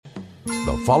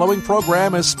The following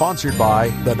program is sponsored by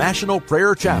the National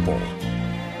Prayer Chapel.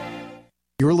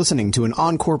 You're listening to an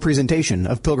encore presentation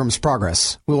of Pilgrim's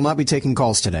Progress. We will not be taking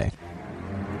calls today.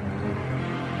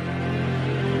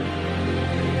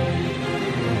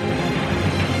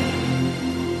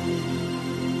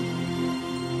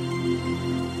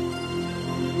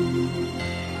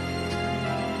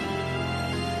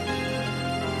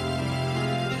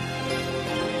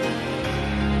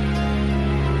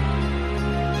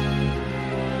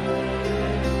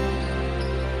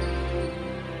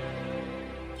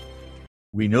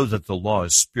 We know that the law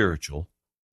is spiritual,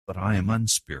 but I am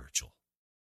unspiritual.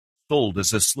 Sold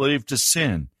as a slave to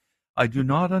sin, I do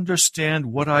not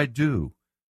understand what I do.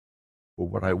 For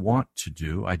what I want to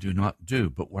do, I do not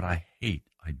do, but what I hate,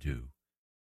 I do.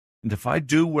 And if I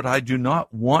do what I do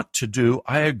not want to do,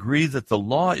 I agree that the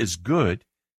law is good.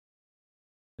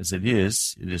 As it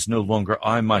is no longer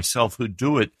I myself who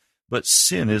do it, but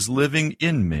sin is living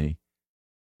in me.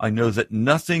 I know that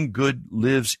nothing good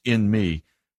lives in me,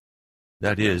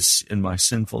 that is, in my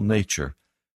sinful nature.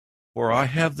 For I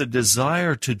have the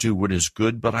desire to do what is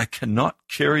good, but I cannot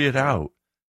carry it out.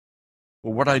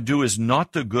 For what I do is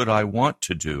not the good I want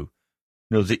to do.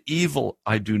 No, the evil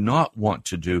I do not want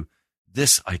to do,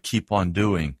 this I keep on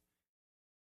doing.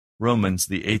 Romans,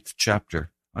 the 7th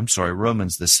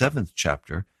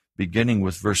chapter, beginning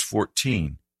with verse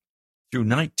 14 through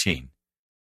 19.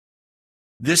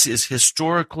 This is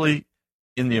historically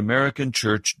in the American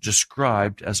church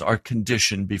described as our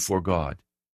condition before God.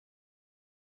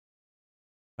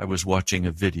 I was watching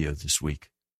a video this week.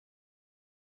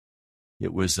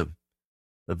 It was a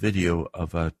video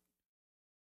of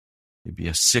maybe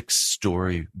a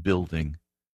 6-story building,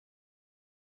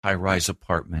 high-rise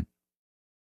apartment,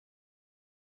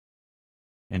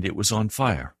 and it was on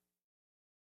fire.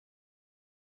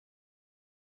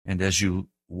 And as you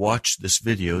watch this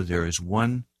video, there is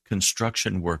one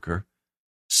construction worker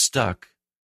stuck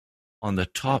on the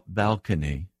top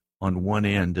balcony on one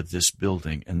end of this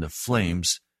building, and the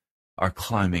flames are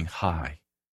climbing high.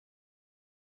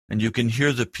 And you can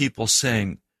hear the people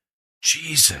saying,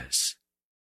 "Jesus,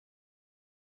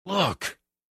 look,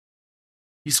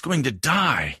 he's going to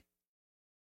die."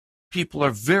 People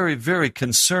are very, very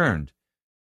concerned.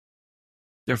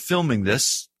 They're filming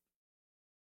this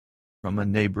from a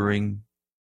neighboring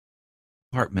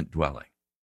apartment dwelling.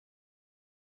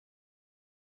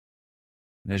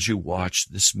 And as you watch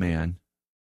this man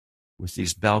with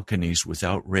these balconies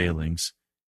without railings,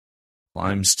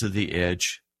 climbs to the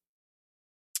edge,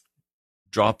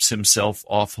 drops himself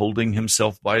off, holding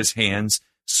himself by his hands,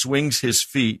 swings his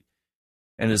feet,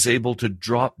 and is able to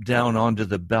drop down onto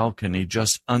the balcony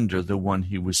just under the one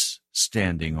he was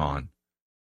standing on.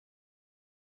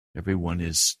 Everyone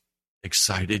is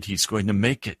excited he's going to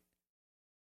make it.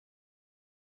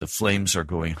 The flames are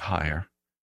going higher.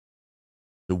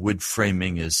 The wood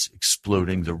framing is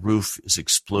exploding. The roof is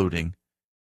exploding.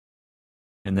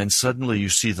 And then suddenly you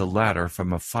see the ladder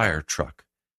from a fire truck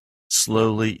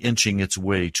slowly inching its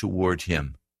way toward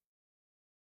him.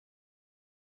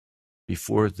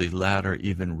 Before the ladder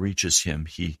even reaches him,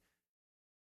 he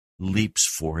leaps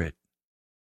for it.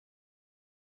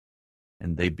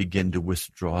 And they begin to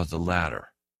withdraw the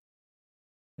ladder.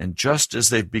 And just as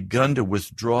they've begun to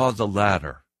withdraw the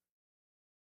ladder,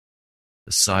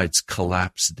 the sides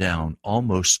collapse down,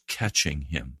 almost catching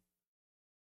him.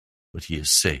 But he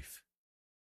is safe.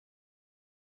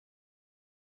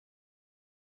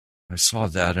 I saw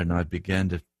that and I began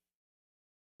to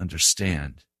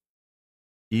understand,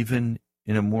 even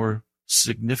in a more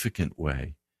significant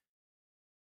way,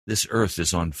 this earth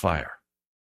is on fire.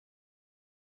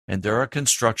 And there are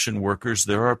construction workers,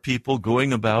 there are people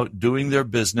going about doing their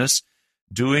business,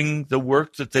 doing the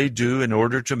work that they do in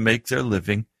order to make their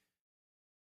living.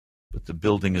 But the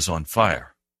building is on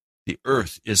fire. The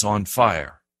earth is on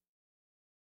fire.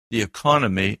 The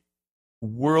economy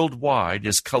worldwide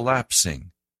is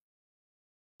collapsing.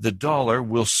 The dollar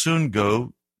will soon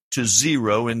go to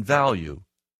zero in value.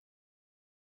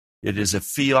 It is a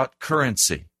fiat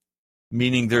currency,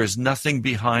 meaning there is nothing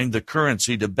behind the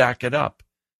currency to back it up.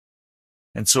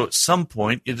 And so at some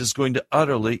point, it is going to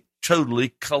utterly,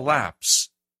 totally collapse.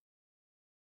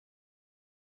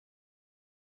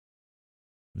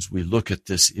 As we look at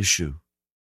this issue,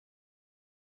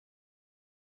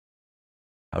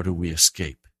 how do we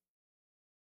escape?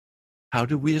 How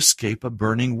do we escape a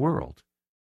burning world?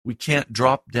 We can't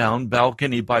drop down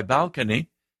balcony by balcony.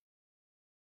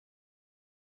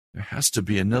 There has to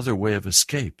be another way of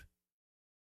escape.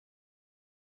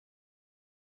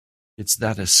 It's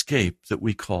that escape that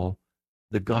we call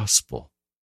the gospel,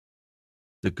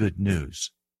 the good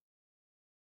news.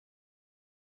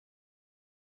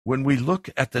 When we look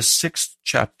at the 6th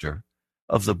chapter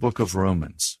of the book of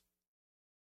Romans,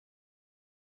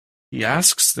 he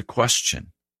asks the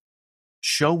question,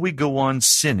 shall we go on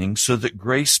sinning so that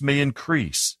grace may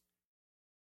increase?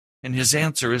 And his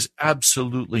answer is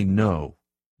absolutely no.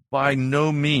 By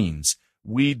no means.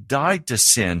 We died to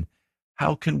sin.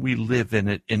 How can we live in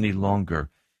it any longer?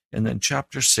 And then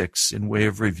chapter 6, in way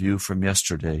of review from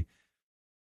yesterday,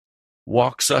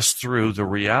 walks us through the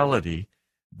reality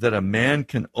that a man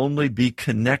can only be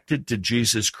connected to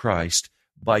Jesus Christ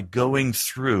by going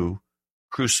through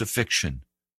crucifixion.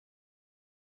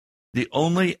 The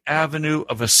only avenue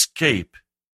of escape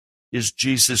is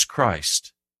Jesus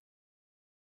Christ.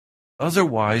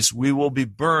 Otherwise, we will be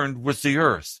burned with the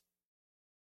earth.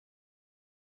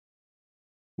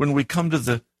 When we come to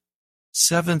the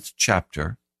 7th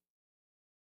chapter,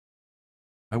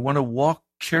 I want to walk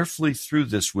carefully through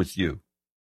this with you.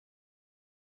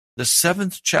 The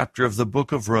 7th chapter of the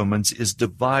book of Romans is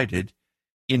divided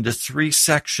into 3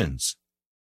 sections.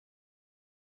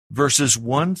 Verses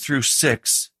 1 through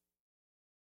 6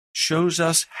 shows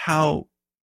us how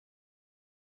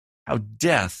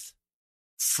death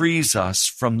frees us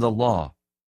from the law.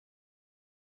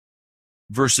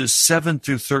 Verses 7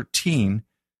 through 13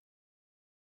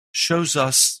 shows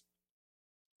us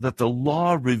that the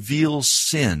law reveals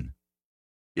sin.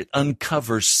 It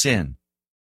uncovers sin.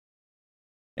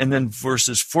 And then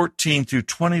verses 14 through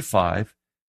 25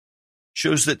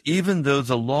 shows that even though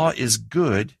the law is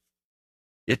good,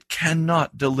 it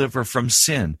cannot deliver from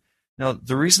sin. Now,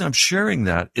 the reason I'm sharing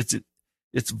that,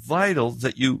 it's vital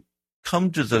that you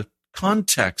come to the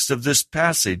context of this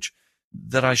passage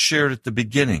that I shared at the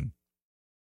beginning.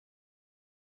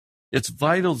 It's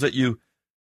vital that you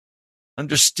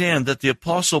understand that the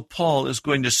Apostle Paul is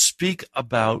going to speak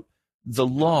about the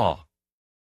law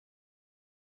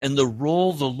and the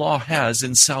role the law has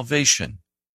in salvation.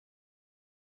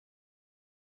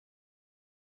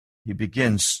 He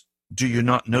begins, "Do you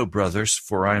not know, brothers,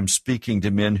 for I am speaking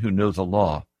to men who know the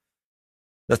law,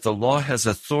 that the law has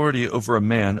authority over a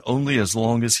man only as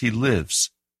long as he lives?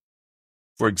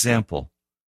 For example,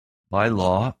 by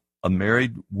law, a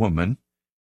married woman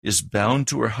is bound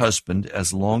to her husband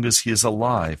as long as he is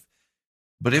alive.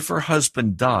 But if her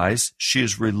husband dies, she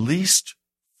is released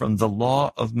from the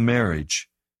law of marriage.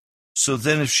 So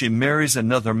then if she marries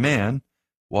another man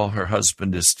while her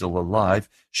husband is still alive,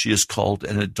 she is called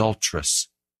an adulteress.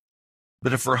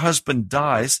 But if her husband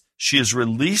dies, she is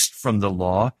released from the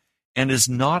law and is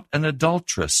not an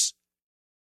adulteress,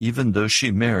 even though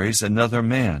she marries another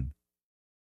man."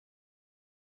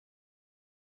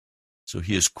 So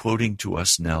he is quoting to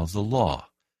us now the law.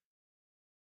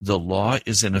 The law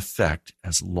is in effect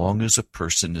as long as a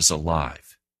person is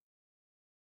alive.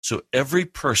 So every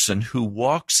person who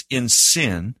walks in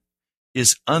sin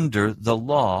is under the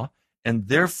law, and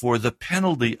therefore the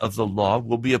penalty of the law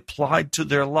will be applied to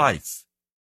their life.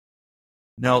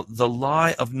 Now, the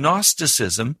lie of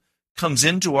Gnosticism comes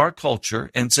into our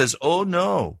culture and says, oh,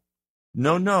 no,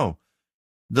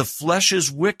 the flesh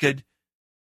is wicked,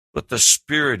 but the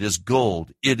spirit is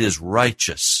gold. It is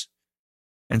righteous.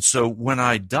 And so when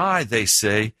I die, they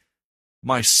say,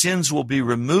 my sins will be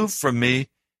removed from me,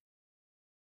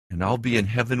 and I'll be in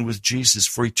heaven with Jesus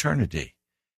for eternity.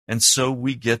 And so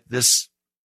we get this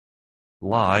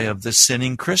lie of the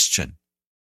sinning Christian.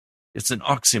 It's an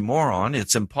oxymoron.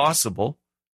 It's impossible.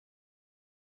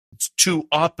 It's two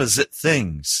opposite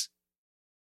things.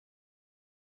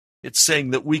 It's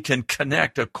saying that we can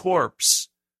connect a corpse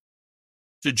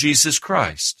to Jesus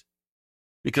Christ,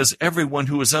 because everyone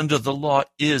who is under the law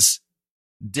is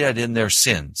dead in their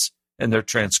sins and their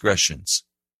transgressions.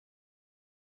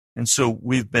 And so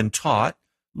we've been taught,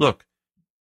 look,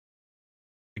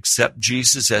 accept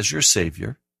Jesus as your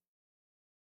Savior,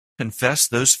 confess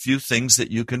those few things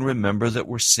that you can remember that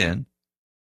were sin,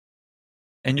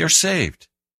 and you're saved.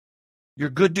 You're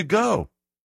good to go.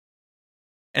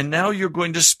 And now you're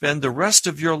going to spend the rest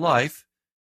of your life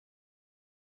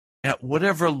at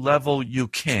whatever level you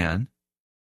can,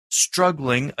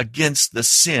 struggling against the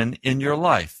sin in your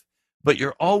life. But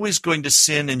you're always going to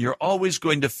sin and you're always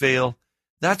going to fail.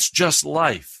 That's just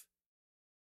life.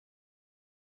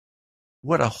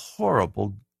 What a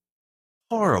horrible,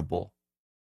 horrible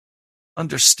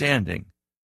understanding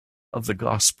of the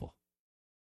gospel.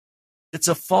 It's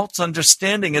a false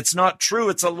understanding. It's not true.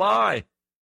 It's a lie.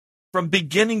 From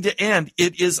beginning to end,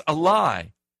 it is a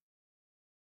lie.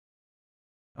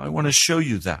 I want to show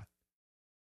you that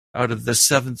out of the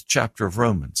 7th chapter of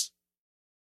Romans.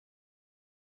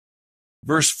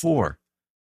 Verse 4.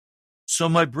 So,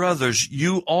 my brothers,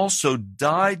 you also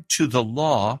died to the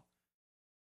law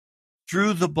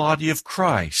through the body of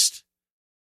Christ,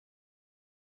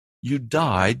 You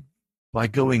died by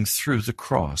going through the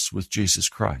cross with Jesus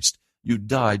Christ. You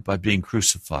died by being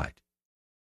crucified.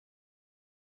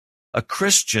 A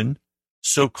Christian,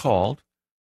 so-called,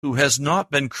 who has not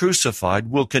been crucified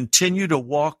will continue to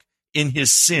walk in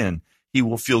his sin. He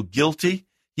will feel guilty.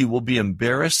 He will be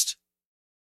embarrassed.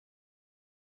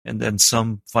 And then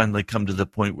some finally come to the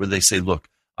point where they say, look,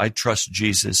 I trust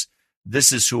Jesus.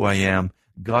 This is who I am.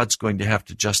 God's going to have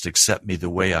to just accept me the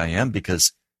way I am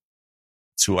because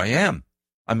it's who I am.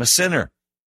 I'm a sinner.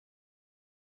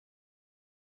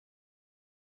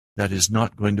 That is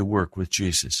not going to work with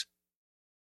Jesus.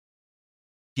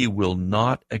 He will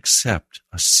not accept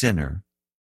a sinner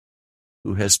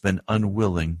who has been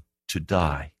unwilling to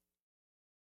die.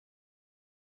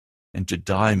 And to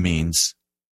die means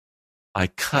I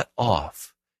cut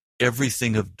off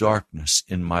everything of darkness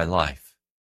in my life.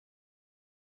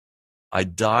 I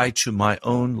die to my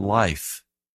own life.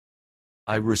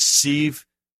 I receive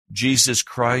Jesus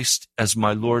Christ as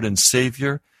my Lord and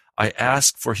Savior. I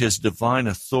ask for his divine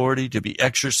authority to be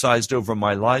exercised over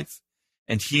my life,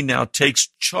 and he now takes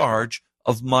charge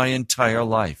of my entire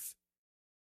life.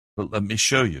 But let me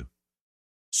show you.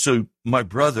 So, my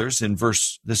brothers,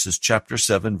 this is chapter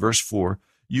 7, verse 4,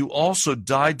 you also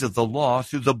died to the law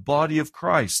through the body of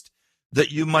Christ,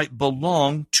 that you might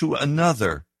belong to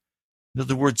another. In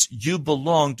other words, you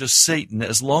belong to Satan.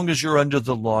 As long as you're under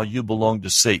the law, you belong to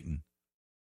Satan.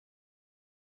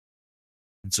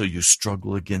 And so you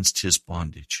struggle against his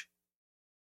bondage.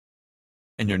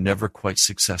 And you're never quite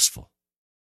successful.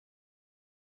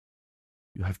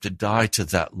 You have to die to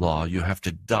that law. You have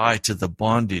to die to the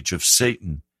bondage of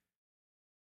Satan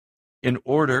in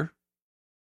order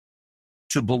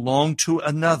to belong to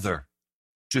another,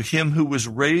 to him who was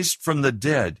raised from the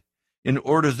dead, in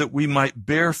order that we might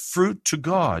bear fruit to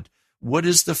God. What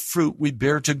is the fruit we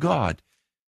bear to God?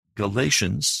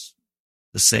 Galatians,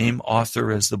 the same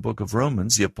author as the book of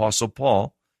Romans, the Apostle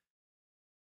Paul,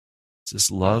 says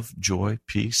love, joy,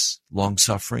 peace,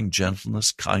 long-suffering,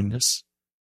 gentleness, kindness.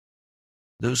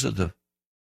 Those are the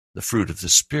fruit of the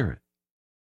Spirit.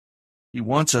 He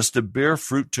wants us to bear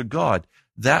fruit to God.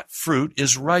 That fruit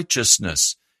is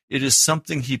righteousness. It is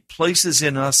something he places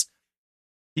in us.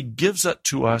 He gives it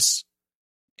to us.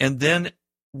 And then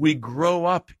we grow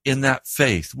up in that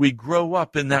faith. We grow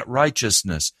up in that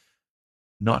righteousness,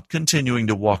 not continuing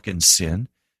to walk in sin,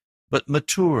 but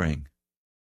maturing.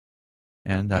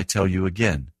 And I tell you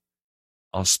again,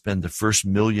 I'll spend the first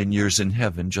 1,000,000 years in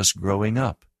heaven just growing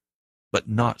up, but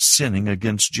not sinning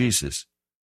against Jesus.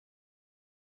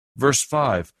 Verse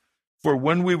 5, for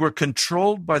when we were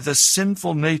controlled by the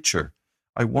sinful nature,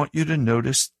 I want you to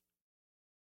notice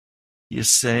he is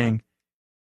saying,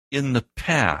 in the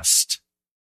past,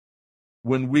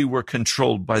 when we were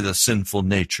controlled by the sinful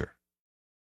nature.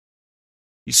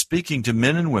 He's speaking to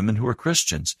men and women who are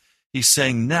Christians. He's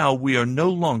saying now we are no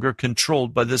longer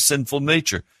controlled by the sinful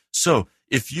nature. So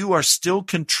if you are still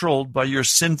controlled by your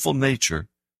sinful nature,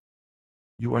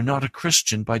 you are not a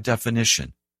Christian by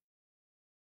definition.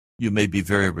 You may be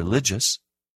very religious.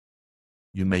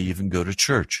 You may even go to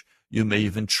church. You may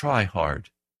even try hard.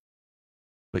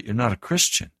 But you're not a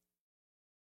Christian.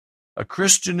 A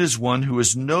Christian is one who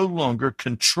is no longer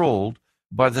controlled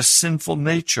by the sinful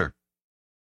nature.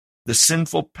 The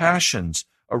sinful passions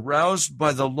aroused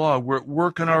by the law were at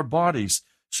work in our bodies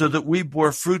so that we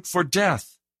bore fruit for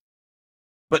death.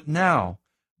 But now,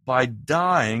 by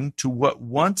dying to what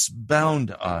once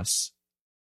bound us,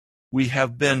 we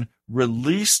have been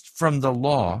released from the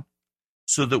law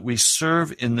so that we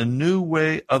serve in the new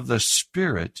way of the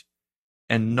Spirit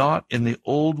and not in the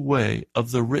old way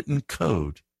of the written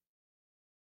code.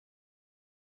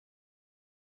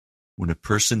 When a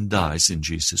person dies in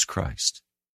Jesus Christ,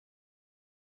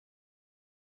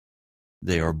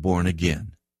 they are born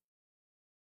again.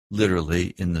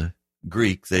 Literally, in the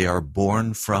Greek, they are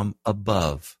born from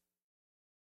above.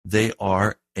 They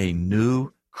are a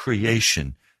new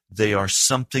creation. They are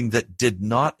something that did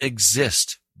not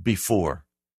exist before,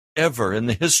 ever in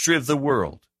the history of the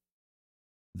world.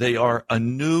 They are a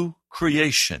new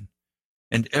creation,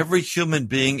 and every human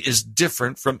being is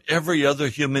different from every other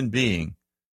human being.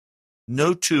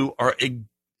 No two are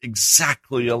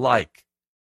exactly alike.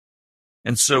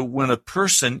 And so when a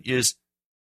person is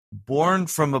born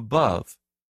from above,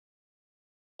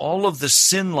 all of the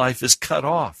sin life is cut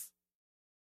off.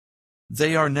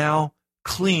 They are now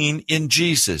clean in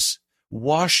Jesus,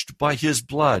 washed by his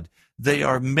blood. They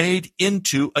are made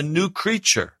into a new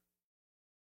creature.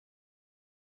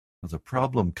 Well, the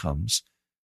problem comes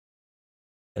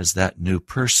as that new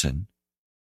person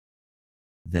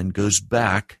then goes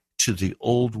back to the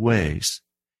old ways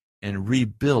and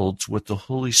rebuilds what the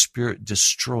Holy Spirit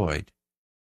destroyed.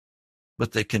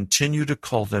 But they continue to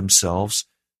call themselves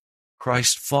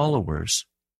Christ followers,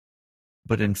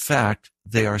 but in fact,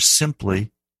 they are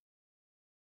simply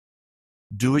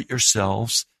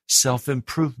do-it-yourselves,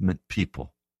 self-improvement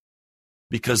people,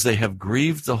 because they have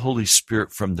grieved the Holy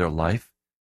Spirit from their life.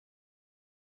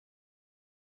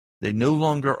 They no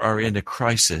longer are in a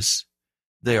crisis.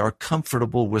 They are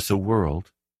comfortable with the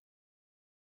world.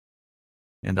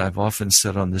 And I've often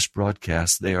said on this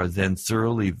broadcast, they are then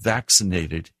thoroughly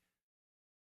vaccinated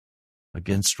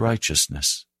against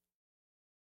righteousness.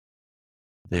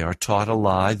 They are taught a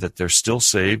lie that they're still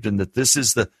saved and that this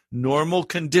is the normal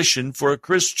condition for a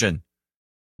Christian.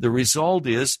 The result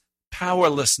is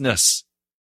powerlessness.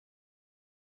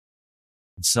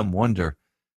 And some wonder,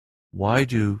 why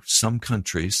do some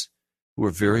countries who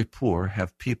are very poor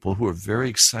have people who are very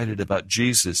excited about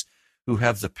Jesus, who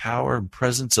have the power and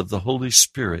presence of the Holy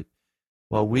Spirit,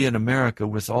 while we in America,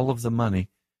 with all of the money,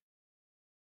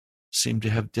 seem to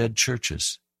have dead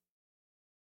churches?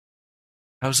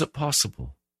 How is it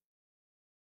possible?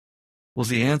 Well,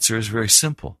 the answer is very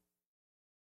simple.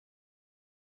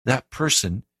 That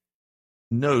person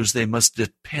knows they must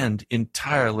depend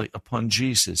entirely upon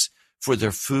Jesus for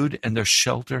their food and their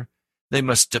shelter. They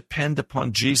must depend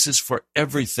upon Jesus for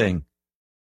everything.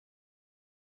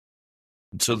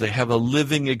 And so they have a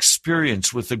living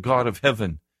experience with the God of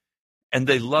heaven, and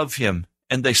they love him,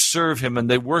 and they serve him, and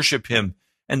they worship him,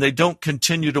 and they don't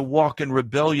continue to walk in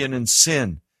rebellion and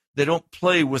sin. They don't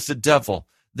play with the devil.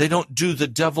 They don't do the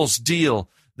devil's deal.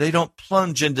 They don't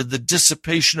plunge into the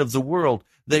dissipation of the world.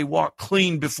 They walk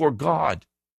clean before God.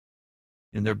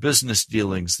 In their business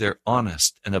dealings, they're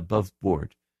honest and above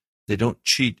board. They don't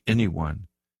cheat anyone.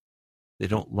 They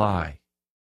don't lie.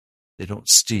 They don't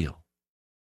steal.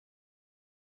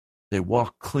 They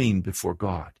walk clean before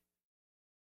God.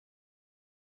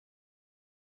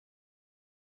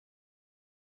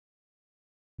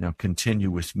 Now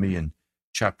continue with me in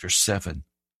chapter 7.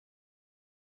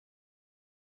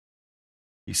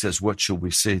 He says, what shall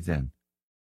we say then?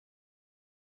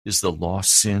 Is the law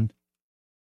sin?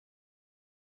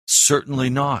 Certainly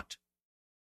not.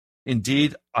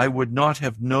 Indeed, I would not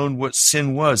have known what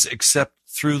sin was except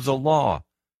through the law.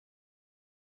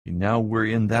 And now we're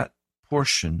in that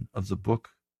portion of the book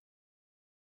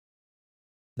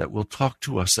that will talk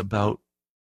to us about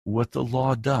what the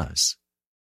law does.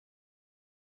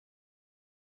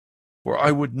 For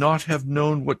I would not have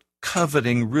known what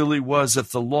coveting really was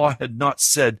if the law had not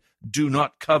said, do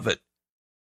not covet.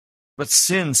 But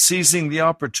sin, seizing the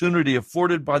opportunity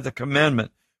afforded by the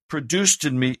commandment, produced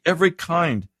in me every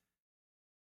kind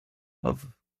of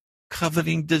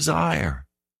coveting desire.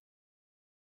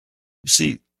 You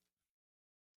see,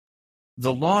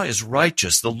 the law is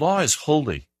righteous. The law is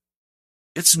holy.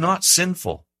 It's not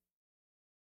sinful.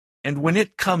 And when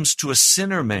it comes to a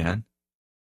sinner man,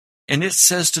 and it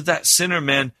says to that sinner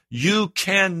man, you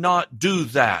cannot do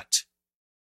that,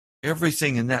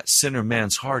 everything in that sinner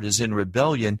man's heart is in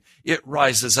rebellion. It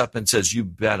rises up and says, you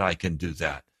bet I can do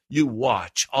that. You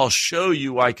watch. I'll show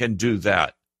you I can do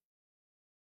that.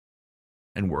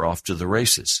 And we're off to the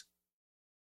races.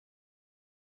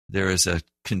 There is a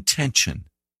contention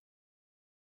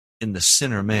in the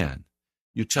sinner man.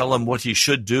 You tell him what he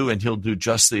should do, and he'll do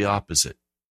just the opposite.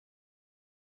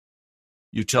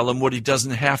 You tell him what he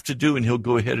doesn't have to do, and he'll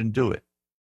go ahead and do it.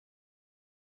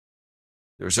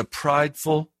 There's a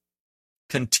prideful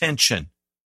contention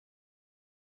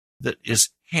that is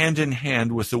hand in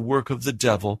hand with the work of the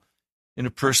devil in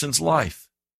a person's life.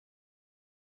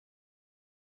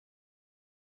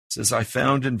 It says, I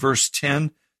found in verse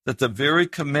 10 that the very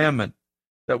commandment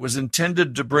that was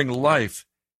intended to bring life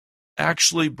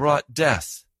actually brought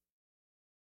death.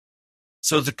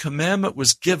 So the commandment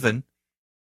was given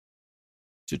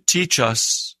to teach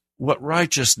us what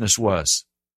righteousness was.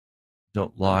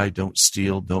 Don't lie, don't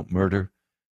steal, don't murder,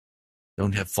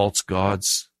 don't have false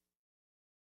gods,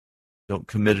 don't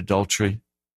commit adultery,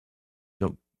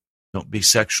 don't be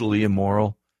sexually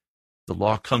immoral. The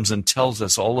law comes and tells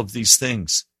us all of these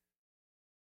things.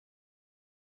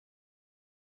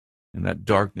 And that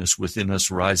darkness within us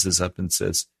rises up and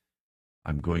says,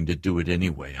 I'm going to do it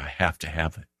anyway. I have to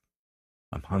have it.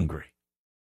 I'm hungry.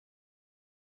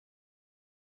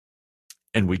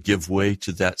 And we give way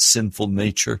to that sinful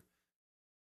nature.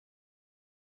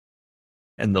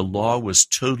 And the law was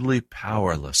totally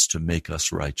powerless to make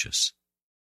us righteous.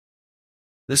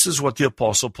 This is what the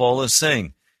Apostle Paul is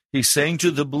saying. He's saying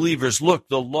to the believers, look,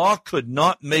 the law could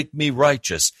not make me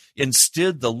righteous.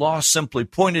 Instead, the law simply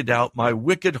pointed out my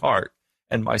wicked heart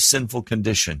and my sinful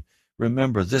condition.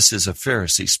 Remember, this is a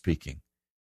Pharisee speaking.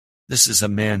 This is a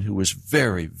man who was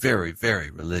very, very,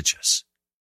 very religious.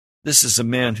 This is a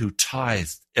man who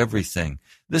tithed everything.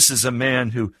 This is a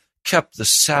man who kept the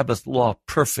Sabbath law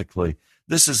perfectly.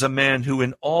 This is a man who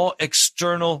in all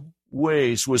external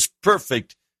ways was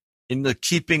perfect in the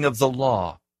keeping of the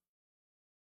law.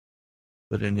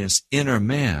 But in his inner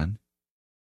man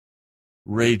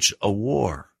raged a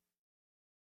war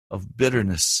of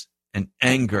bitterness and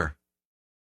anger.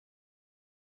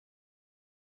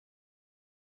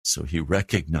 So he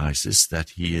recognizes that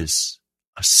he is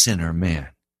a sinner man,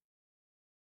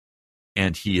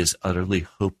 and he is utterly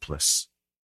hopeless.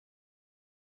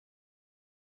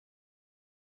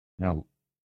 Now,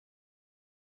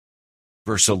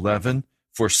 verse 11,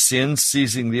 for sin,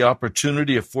 seizing the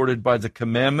opportunity afforded by the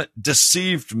commandment,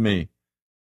 deceived me,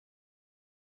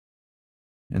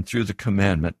 and through the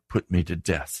commandment put me to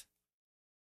death.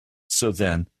 So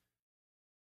then,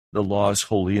 the law is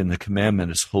holy and the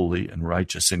commandment is holy and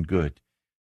righteous and good.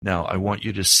 Now, I want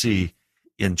you to see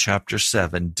in chapter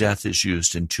 7, death is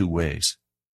used in two ways.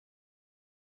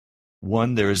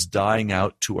 One, there is dying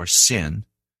out to our sin,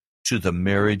 to the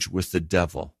marriage with the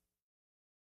devil.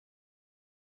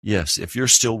 Yes, if you're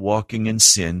still walking in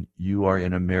sin, you are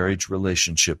in a marriage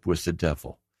relationship with the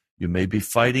devil. You may be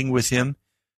fighting with him,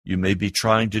 you may be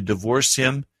trying to divorce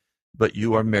him, but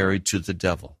you are married to the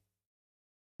devil.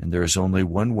 And there is only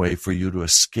one way for you to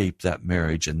escape that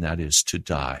marriage, and that is to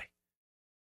die.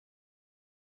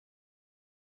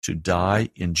 To die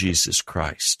in Jesus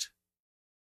Christ.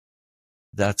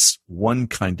 That's one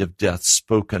kind of death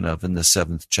spoken of in the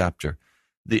 7th chapter.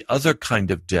 The other kind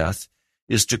of death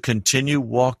is to continue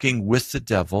walking with the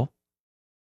devil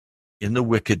in the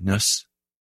wickedness,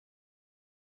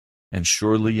 and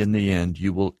surely in the end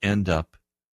you will end up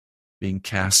being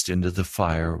cast into the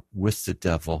fire with the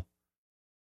devil.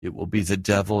 It will be the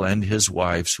devil and his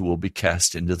wives who will be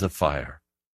cast into the fire.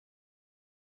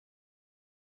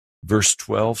 Verse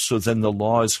 12, so then the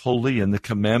law is holy and the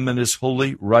commandment is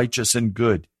holy, righteous and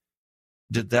good.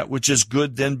 Did that which is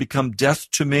good then become death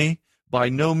to me? By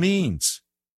no means.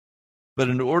 But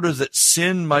in order that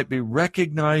sin might be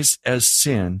recognized as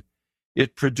sin,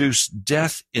 it produced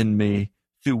death in me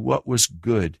through what was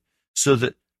good, so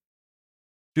that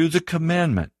through the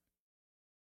commandment,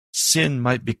 sin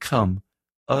might become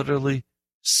utterly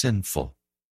sinful.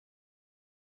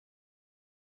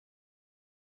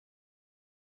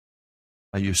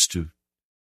 I used to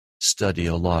study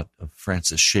a lot of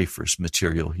Francis Schaeffer's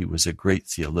material. He was a great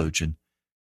theologian.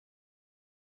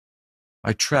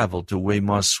 I traveled to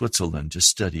Weymouth, Switzerland to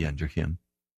study under him.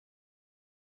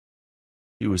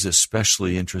 He was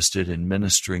especially interested in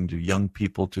ministering to young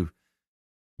people, to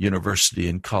university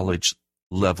and college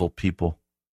level people.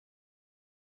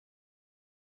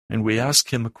 And we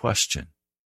asked him a question.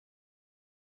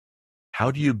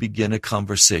 How do you begin a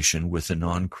conversation with a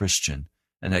non-Christian,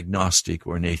 an agnostic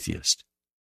or an atheist?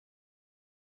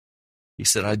 He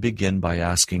said, I begin by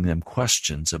asking them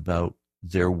questions about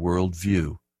their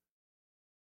worldview.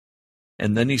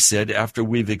 And then he said, after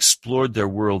we've explored their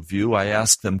worldview, I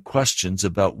ask them questions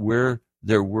about where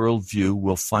their worldview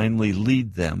will finally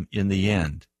lead them in the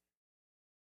end.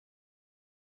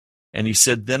 And he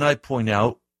said, then I point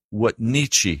out what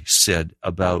Nietzsche said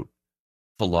about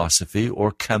philosophy,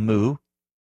 or Camus.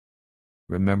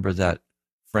 Remember that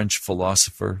French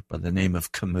philosopher by the name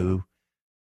of Camus,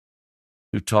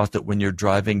 who taught that when you're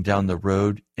driving down the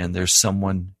road and there's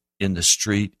someone in the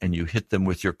street and you hit them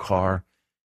with your car,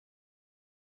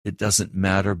 it doesn't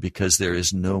matter because there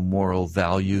is no moral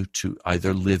value to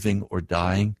either living or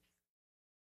dying.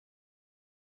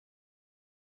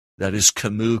 That is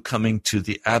Camus coming to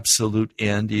the absolute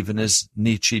end, even as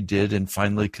Nietzsche did and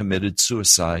finally committed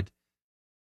suicide.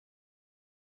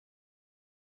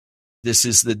 This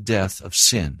is the death of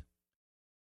sin.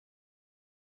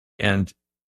 And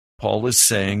Paul is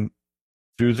saying,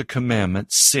 through the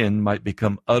commandment, sin might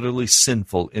become utterly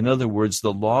sinful. In other words,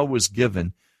 the law was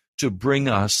given to bring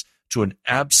us to an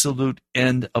absolute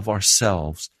end of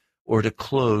ourselves, or to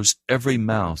close every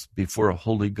mouth before a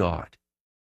holy God.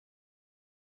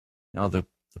 Now, the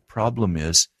problem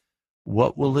is,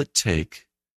 what will it take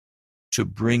to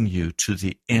bring you to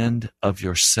the end of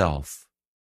yourself,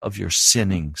 of your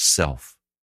sinning self?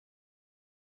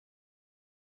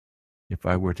 If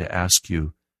I were to ask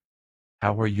you,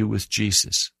 how are you with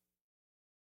Jesus?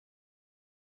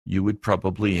 You would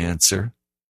probably answer,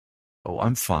 oh,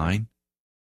 I'm fine.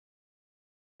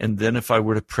 And then if I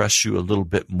were to press you a little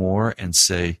bit more and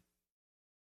say,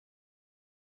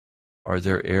 are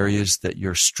there areas that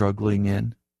you're struggling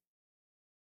in?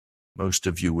 Most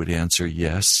of you would answer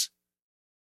yes.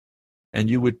 And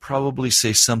you would probably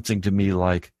say something to me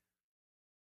like,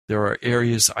 there are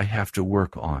areas I have to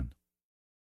work on.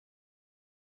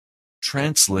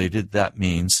 Translated, that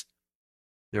means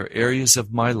there are areas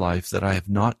of my life that I have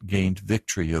not gained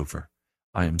victory over.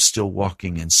 I am still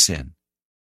walking in sin.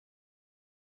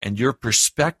 And your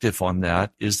perspective on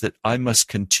that is that I must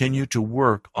continue to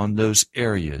work on those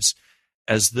areas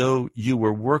as though you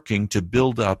were working to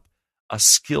build up a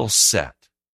skill set.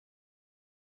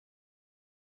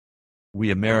 We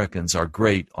Americans are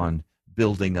great on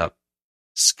building up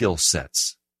skill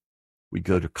sets. We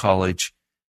go to college,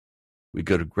 we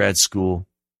go to grad school,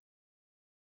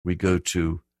 we go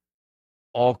to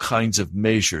all kinds of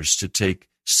measures to take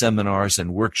seminars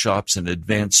and workshops and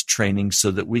advanced training so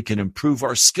that we can improve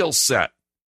our skill set.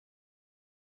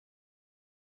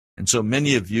 And so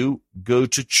many of you go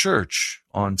to church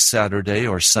on Saturday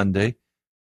or Sunday,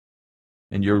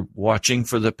 and you're watching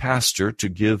for the pastor to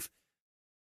give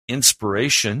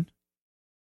inspiration,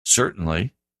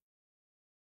 certainly,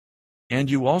 and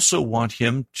you also want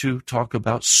him to talk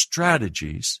about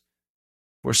strategies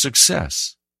for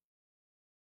success.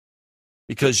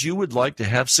 Because you would like to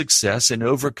have success in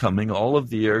overcoming all of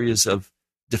the areas of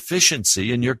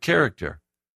deficiency in your character.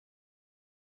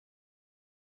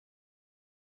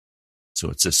 So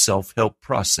it's a self-help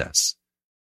process.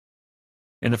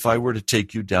 And if I were to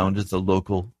take you down to the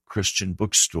local Christian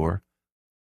bookstore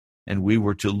and we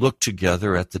were to look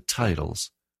together at the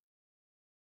titles,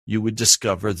 you would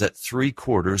discover that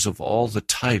 3/4 of all the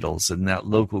titles in that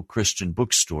local Christian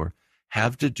bookstore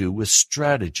have to do with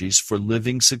strategies for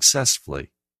living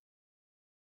successfully.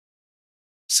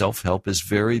 Self-help is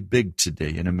very big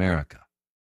today in America.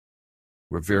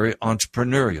 We're very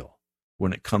entrepreneurial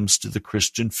when it comes to the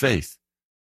Christian faith.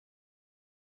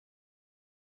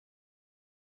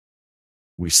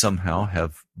 We somehow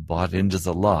have bought into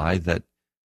the lie that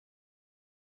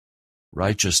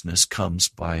righteousness comes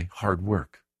by hard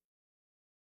work.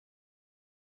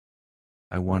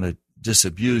 I want to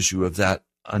disabuse you of that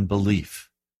unbelief.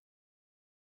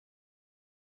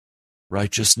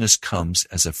 Righteousness comes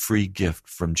as a free gift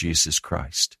from Jesus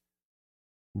Christ.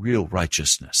 Real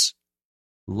righteousness.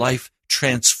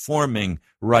 Life-transforming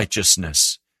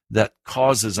righteousness that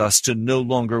causes us to no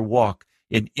longer walk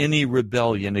in any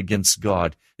rebellion against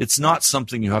God. It's not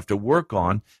something you have to work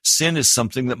on. Sin is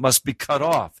something that must be cut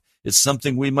off. It's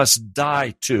something we must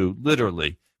die to,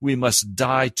 literally. We must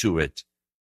die to it.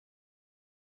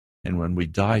 And when we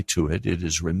die to it, it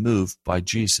is removed by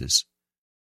Jesus.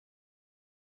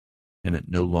 And it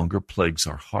no longer plagues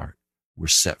our heart. We're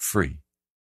set free.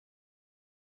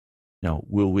 Now,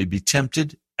 will we be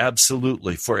tempted?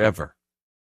 Absolutely, forever.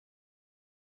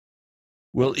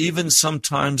 Will even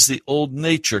sometimes the old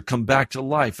nature come back to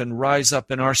life and rise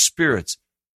up in our spirits?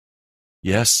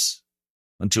 Yes,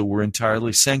 until we're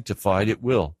entirely sanctified, it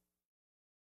will.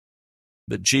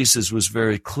 But Jesus was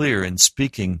very clear in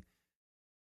speaking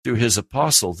through his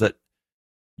apostle that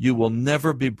you will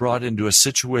never be brought into a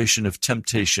situation of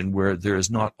temptation where there is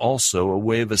not also a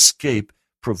way of escape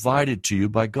provided to you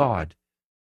by God.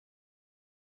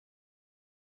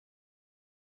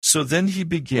 So then he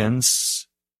begins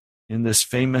in this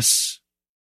famous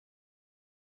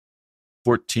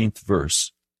 14th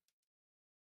verse.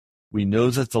 We know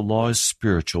that the law is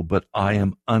spiritual, but I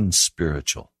am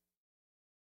unspiritual.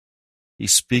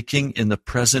 He's speaking in the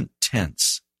present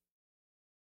tense.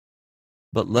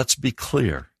 But let's be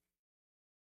clear.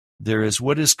 There is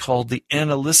what is called the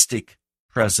analytic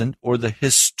present or the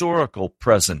historical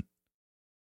present.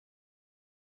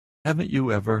 Haven't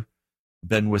you ever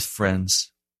been with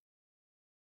friends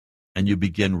and you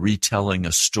begin retelling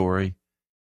a story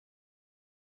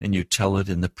and you tell it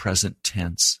in the present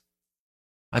tense?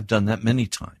 I've done that many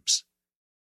times.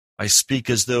 I speak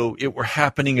as though it were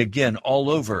happening again all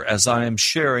over as I am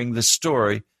sharing the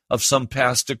story of some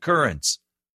past occurrence.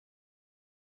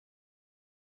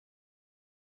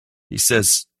 He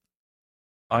says,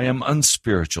 I am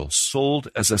unspiritual, sold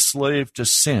as a slave to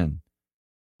sin.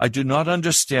 I do not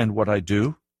understand what I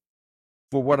do,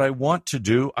 for what I want to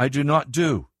do, I do not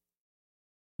do.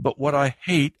 But what I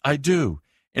hate, I do.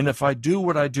 And if I do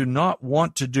what I do not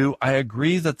want to do, I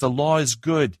agree that the law is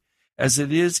good. As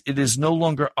it is no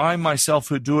longer I myself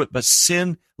who do it, but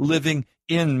sin living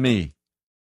in me.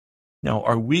 Now,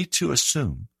 are we to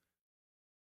assume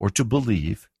or to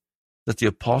believe that the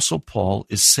Apostle Paul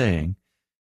is saying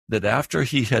that after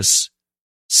he has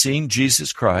seen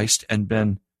Jesus Christ and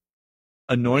been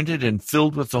anointed and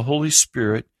filled with the Holy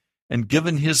Spirit and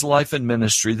given his life and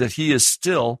ministry, that he is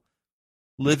still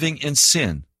living in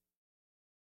sin?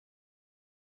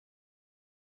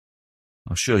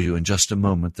 I'll show you in just a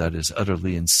moment that is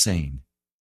utterly insane.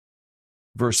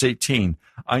 Verse 18,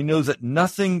 I know that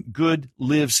nothing good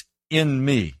lives in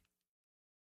me.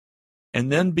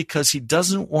 And then because he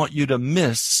doesn't want you to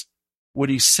miss what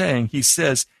he's saying, he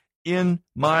says, in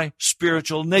my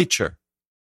spiritual nature.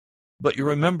 But you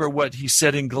remember what he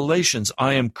said in Galatians,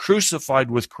 I am crucified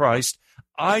with Christ.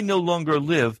 I no longer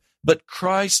live, but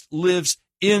Christ lives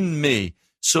in me.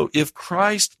 So if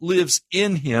Christ lives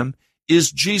in him,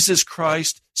 is Jesus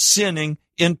Christ sinning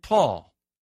in Paul?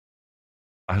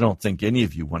 I don't think any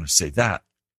of you want to say that.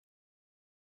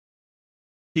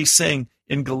 He's saying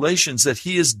in Galatians that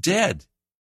he is dead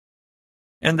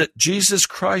and that Jesus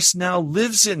Christ now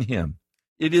lives in him.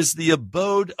 It is the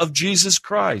abode of Jesus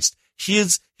Christ.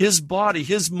 His body,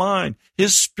 his mind,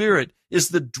 his spirit is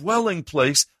the dwelling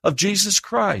place of Jesus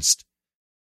Christ.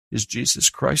 Is Jesus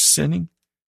Christ sinning?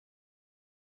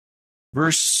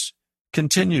 Verse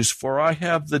continues, for I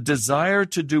have the desire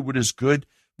to do what is good,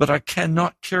 but I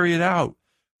cannot carry it out.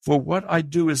 For what I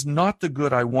do is not the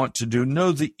good I want to do.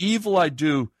 No, the evil I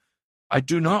do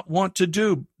not want to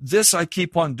do. This I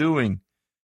keep on doing.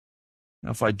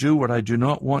 Now, if I do what I do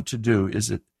not want to do,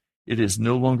 it is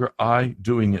no longer I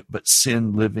doing it, but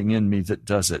sin living in me that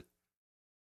does it.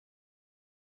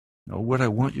 Now, what I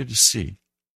want you to see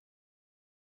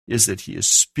is that he is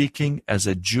speaking as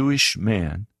a Jewish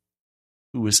man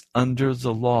who is under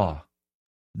the law.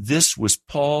 This was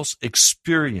Paul's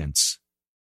experience.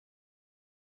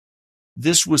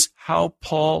 This was how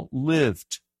Paul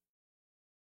lived.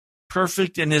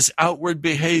 Perfect in his outward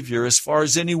behavior as far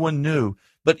as anyone knew,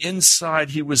 but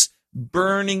inside he was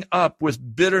burning up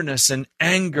with bitterness and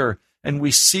anger, and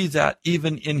we see that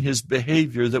even in his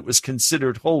behavior that was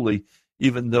considered holy,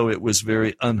 even though it was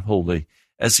very unholy,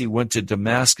 as he went to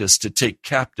Damascus to take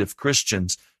captive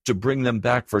Christians to bring them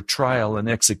back for trial and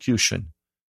execution.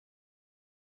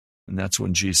 And that's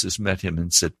when Jesus met him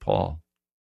and said, Paul,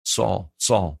 Saul,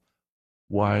 Saul,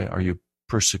 why are you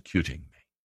persecuting me?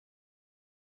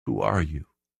 Who are you?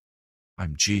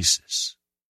 I'm Jesus.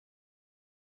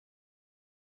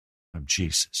 I'm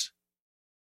Jesus.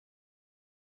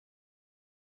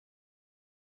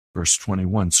 Verse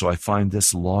 21, so I find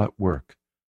this law at work.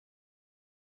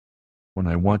 When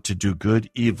I want to do good,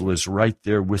 evil is right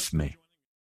there with me.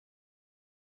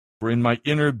 For in my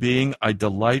inner being I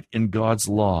delight in God's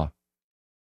law.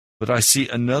 But I see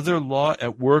another law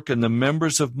at work in the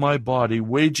members of my body,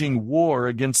 waging war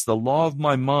against the law of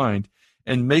my mind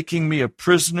and making me a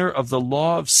prisoner of the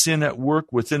law of sin at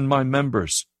work within my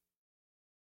members.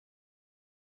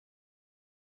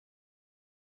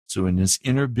 So in his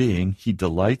inner being, he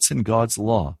delights in God's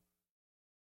law.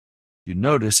 You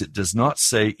notice it does not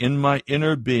say, in my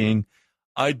inner being,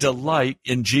 I delight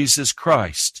in Jesus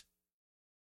Christ.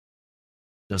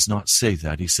 It does not say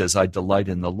that. He says, I delight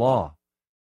in the law.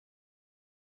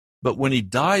 But when he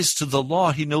dies to the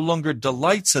law, he no longer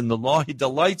delights in the law. He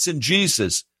delights in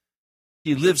Jesus.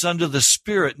 He lives under the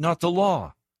Spirit, not the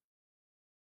law.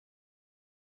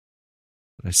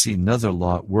 But I see another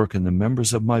law at work in the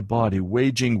members of my body,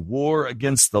 waging war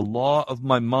against the law of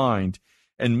my mind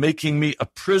and making me a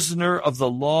prisoner of the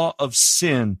law of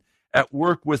sin at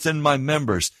work within my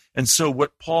members. And so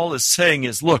what Paul is saying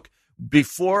is, look,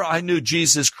 before I knew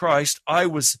Jesus Christ, I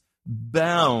was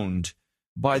bound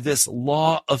by this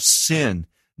law of sin.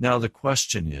 Now the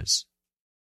question is,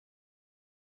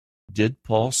 did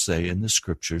Paul say in the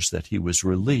scriptures that he was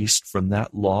released from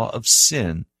that law of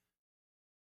sin?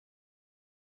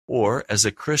 Or, as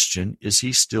a Christian, is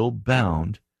he still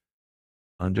bound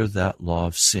under that law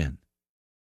of sin?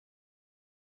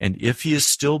 And if he is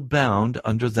still bound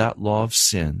under that law of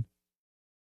sin,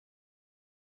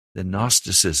 then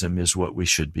Gnosticism is what we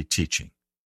should be teaching.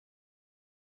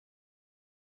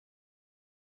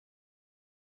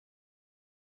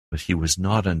 But he was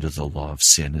not under the law of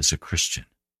sin as a Christian.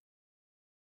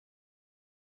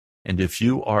 And if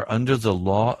you are under the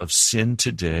law of sin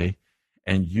today,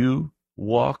 and you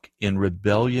walk in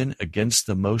rebellion against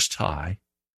the Most High,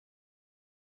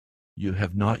 you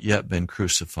have not yet been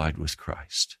crucified with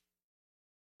Christ.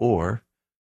 Or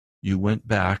you went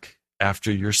back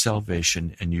after your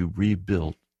salvation and you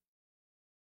rebuilt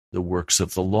the works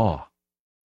of the law,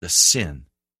 the sin,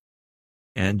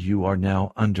 and you are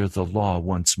now under the law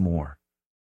once more.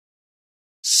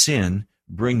 Sin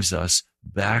brings us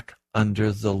back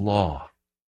under the law.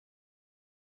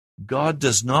 God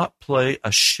does not play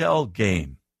a shell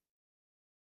game.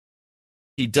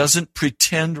 He doesn't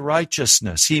pretend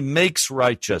righteousness. He makes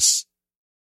righteous.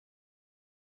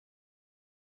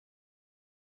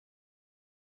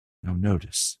 Now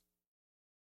notice,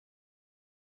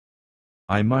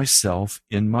 I myself,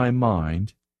 in my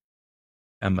mind,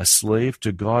 am a slave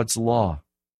to God's law,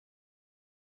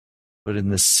 but in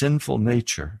the sinful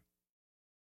nature,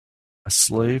 a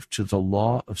slave to the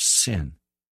law of sin.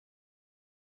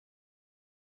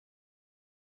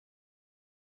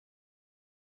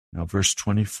 Now, verse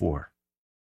 24.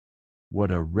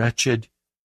 What a wretched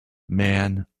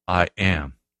man I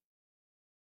am.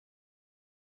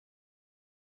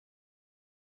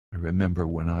 I remember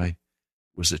when I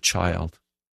was a child,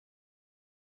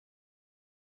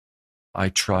 I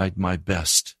tried my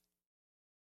best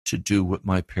to do what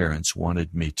my parents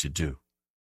wanted me to do.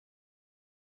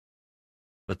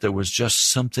 But there was just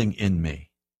something in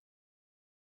me.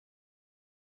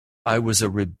 I was a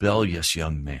rebellious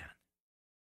young man.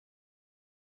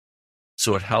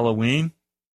 So at Halloween,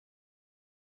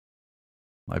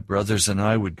 my brothers and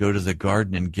I would go to the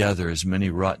garden and gather as many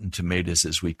rotten tomatoes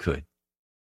as we could.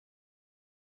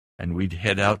 And we'd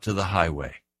head out to the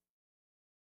highway.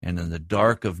 And in the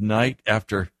dark of night,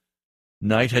 after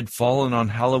night had fallen on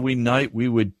Halloween night, we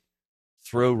would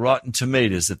throw rotten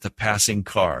tomatoes at the passing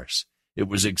cars. It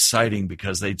was exciting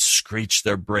because they'd screech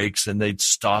their brakes and they'd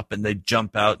stop and they'd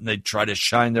jump out and they'd try to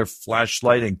shine their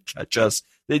flashlight and catch us.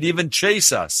 They'd even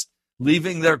chase us,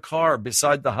 leaving their car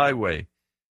beside the highway.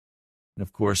 And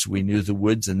of course, we knew the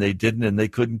woods and they didn't, and they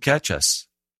couldn't catch us.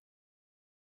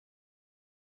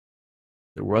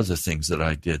 There were other things that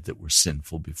I did that were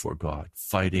sinful before God,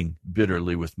 fighting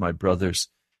bitterly with my brothers,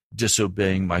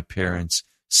 disobeying my parents,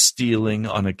 stealing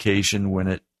on occasion when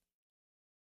it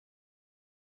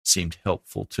seemed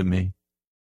helpful to me,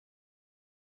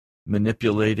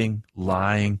 manipulating,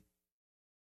 lying.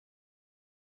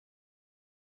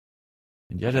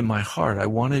 And yet in my heart, I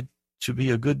wanted to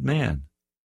be a good man,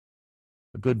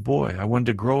 a good boy. I wanted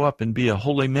to grow up and be a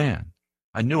holy man.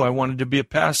 I knew I wanted to be a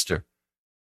pastor.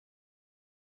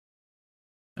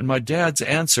 And my dad's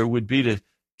answer would be to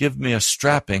give me a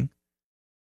strapping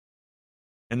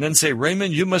and then say,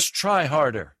 Raymond, you must try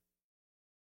harder.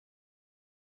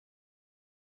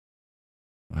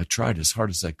 I tried as hard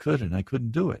as I could, and I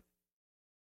couldn't do it.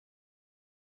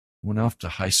 Went off to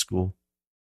high school.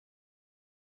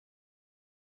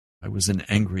 I was an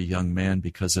angry young man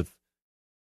because of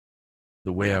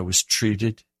the way I was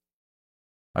treated.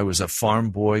 I was a farm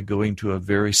boy going to a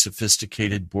very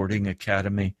sophisticated boarding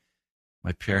academy.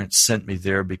 My parents sent me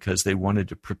there because they wanted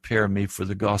to prepare me for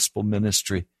the gospel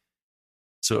ministry.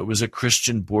 So it was a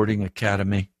Christian boarding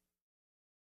academy.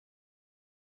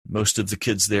 Most of the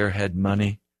kids there had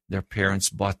money. Their parents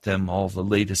bought them all the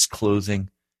latest clothing.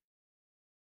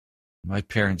 My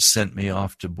parents sent me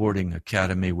off to boarding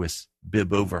academy with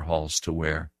bib overalls to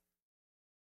wear.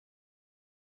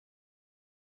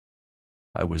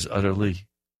 I was utterly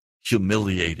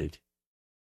humiliated.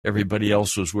 Everybody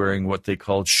else was wearing what they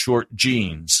called short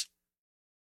jeans.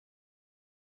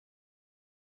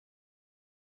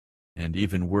 And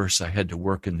even worse, I had to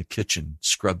work in the kitchen,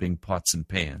 scrubbing pots and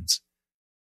pans.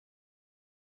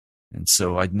 And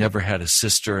so I'd never had a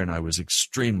sister, and I was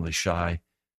extremely shy.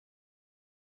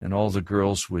 And all the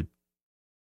girls would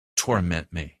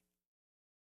torment me,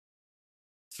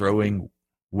 throwing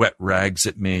wet rags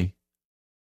at me,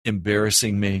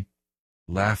 embarrassing me,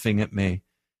 laughing at me.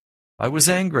 I was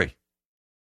angry.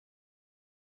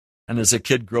 And as a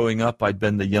kid growing up, I'd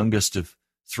been the youngest of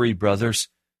 3 brothers.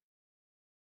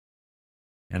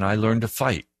 And I learned to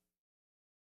fight.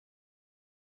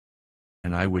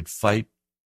 And I would fight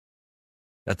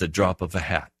at the drop of a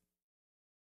hat.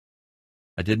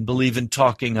 I didn't believe in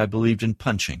talking, I believed in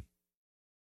punching.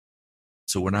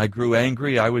 So when I grew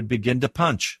angry, I would begin to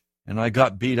punch. And I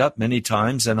got beat up many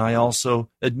times, and I also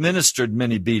administered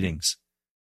many beatings.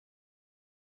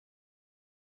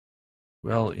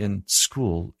 Well, in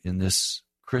school, in this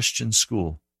Christian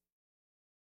school,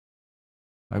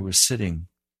 I was sitting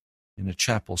in a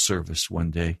chapel service one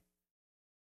day,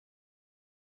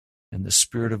 and the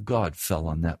Spirit of God fell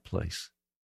on that place.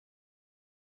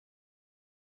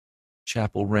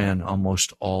 Chapel ran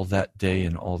almost all that day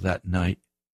and all that night.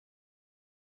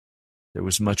 There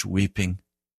was much weeping.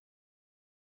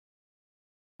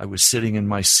 I was sitting in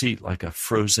my seat like a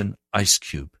frozen ice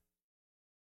cube.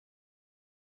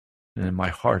 And in my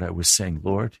heart I was saying,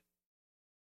 Lord,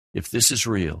 if this is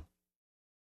real,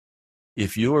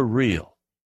 if you are real,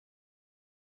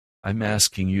 I'm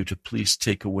asking you to please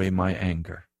take away my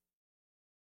anger.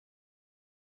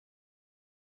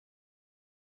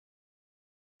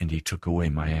 And he took away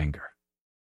my anger.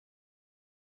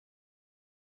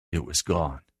 It was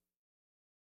gone.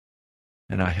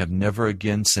 And I have never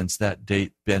again since that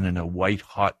date been in a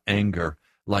white-hot anger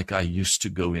like I used to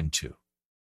go into.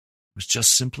 It was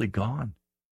just simply gone.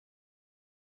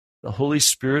 The Holy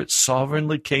Spirit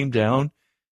sovereignly came down,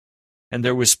 and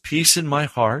there was peace in my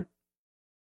heart.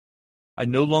 I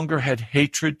no longer had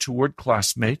hatred toward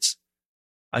classmates.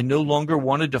 I no longer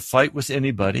wanted to fight with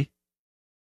anybody.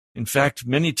 In fact,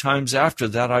 many times after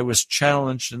that, I was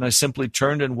challenged, and I simply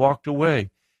turned and walked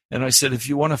away. And I said, if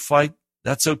you want to fight,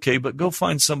 that's okay, but go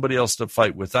find somebody else to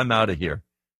fight with. I'm out of here.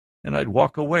 And I'd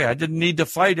walk away. I didn't need to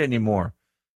fight anymore.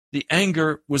 The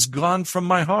anger was gone from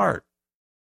my heart.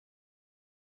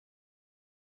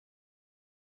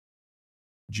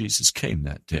 Jesus came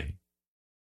that day.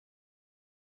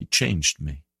 He changed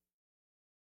me.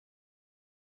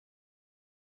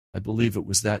 I believe it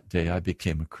was that day I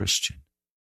became a Christian.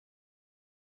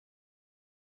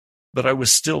 But I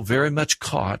was still very much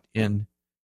caught in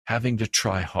having to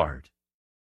try hard.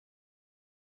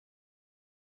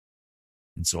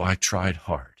 And so I tried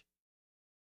hard.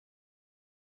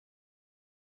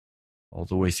 All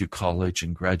the way through college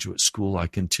and graduate school, I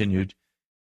continued.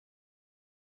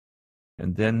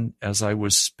 And then as I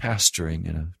was pastoring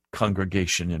in a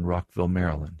congregation in Rockville,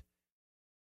 Maryland,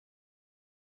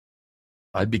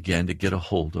 I began to get a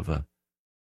hold of a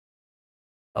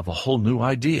whole new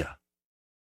idea.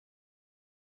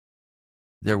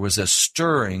 There was a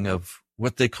stirring of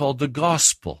what they called the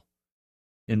gospel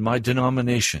in my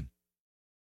denomination.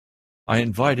 I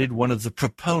invited one of the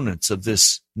proponents of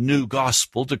this new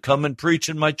gospel to come and preach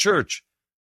in my church,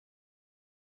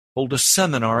 hold a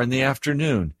seminar in the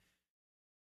afternoon.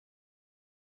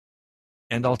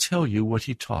 And I'll tell you what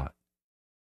he taught.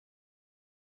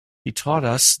 He taught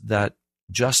us that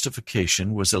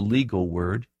justification was a legal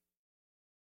word,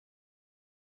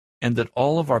 and that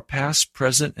all of our past,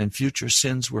 present, and future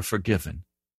sins were forgiven,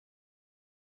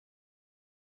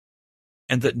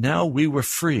 and that now we were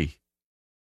free,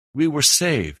 we were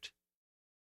saved,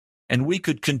 and we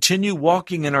could continue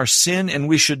walking in our sin, and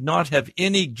we should not have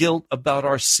any guilt about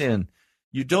our sin.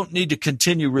 You don't need to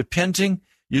continue repenting.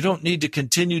 You don't need to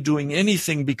continue doing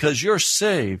anything because you're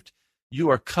saved. You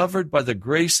are covered by the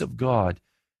grace of God.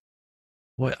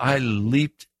 Boy, I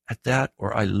leaped at that,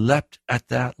 or I leapt at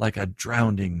that like a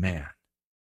drowning man.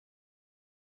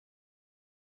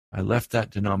 I left that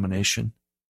denomination.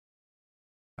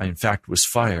 I, in fact, was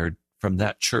fired from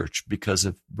that church because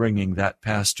of bringing that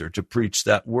pastor to preach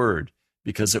that word,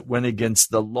 because it went against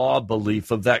the law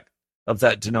belief of that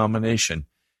denomination.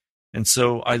 And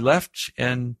so I left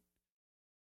and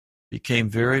became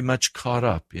very much caught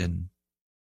up in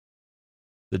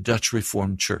the Dutch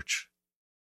Reformed Church.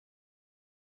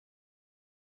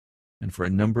 And for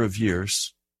a number of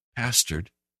years, pastored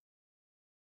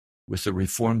with the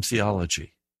Reformed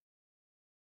theology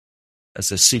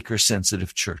as a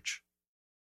seeker-sensitive church.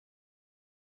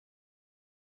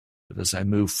 But as I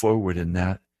moved forward in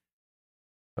that,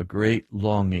 a great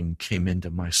longing came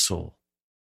into my soul.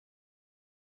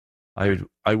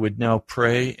 I would now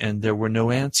pray, and there were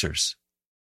no answers.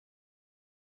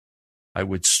 I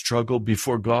would struggle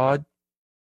before God.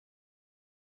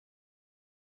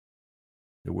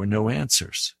 There were no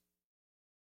answers.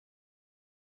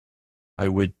 I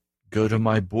would go to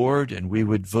my board, and we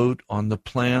would vote on the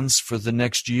plans for the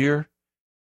next year,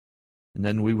 and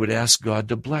then we would ask God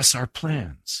to bless our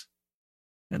plans.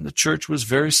 And the church was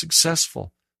very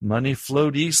successful. Money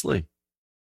flowed easily.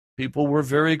 People were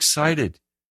very excited.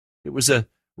 It was a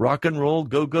rock and roll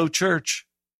go-go church.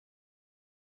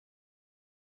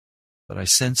 But I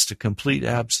sensed a complete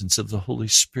absence of the Holy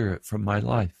Spirit from my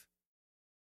life.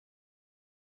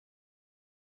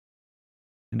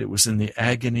 And it was in the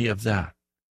agony of that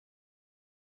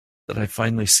I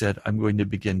finally said, I'm going to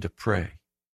begin to pray.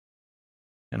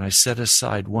 And I set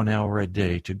aside 1 hour a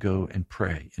day to go and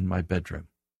pray in my bedroom.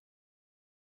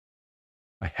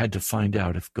 I had to find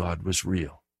out if God was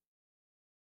real.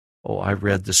 Oh, I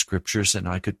read the scriptures, and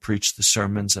I could preach the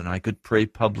sermons, and I could pray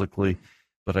publicly,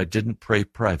 but I didn't pray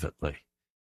privately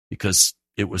because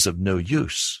it was of no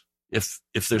use. If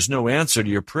there's no answer to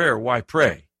your prayer, why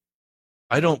pray?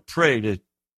 I don't pray to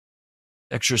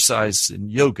exercise in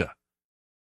yoga.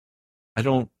 I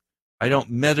don't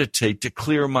meditate to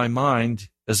clear my mind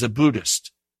as a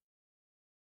Buddhist.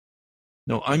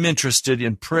 No, I'm interested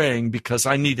in praying because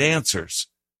I need answers.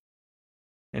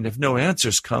 And if no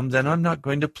answers come, then I'm not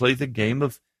going to play the game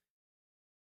of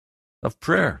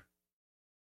prayer.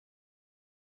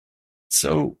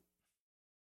 So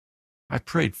I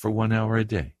prayed for 1 hour a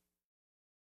day,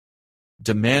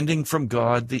 demanding from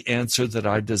God the answer that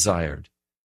I desired.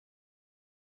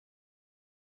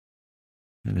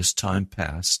 And as time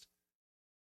passed,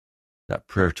 that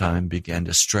prayer time began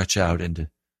to stretch out into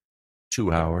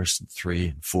 2 hours, and 3,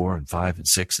 and 4, and 5, and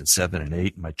 6, and 7, and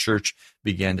 8. My church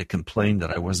began to complain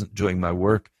that I wasn't doing my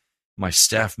work. My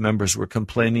staff members were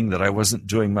complaining that I wasn't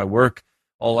doing my work.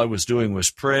 All I was doing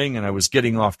was praying, and I was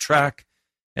getting off track,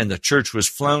 and the church was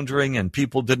floundering, and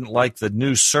people didn't like the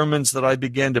new sermons that I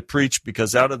began to preach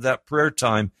because out of that prayer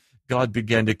time, God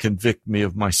began to convict me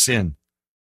of my sin.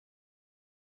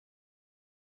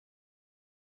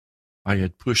 I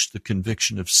had pushed the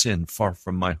conviction of sin far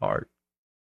from my heart.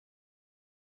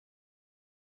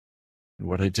 And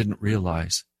what I didn't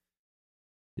realize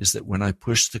is that when I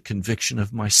pushed the conviction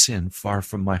of my sin far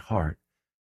from my heart,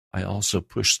 I also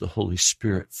pushed the Holy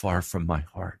Spirit far from my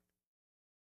heart.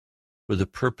 For the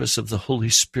purpose of the Holy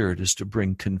Spirit is to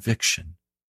bring conviction.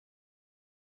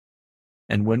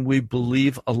 And when we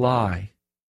believe a lie,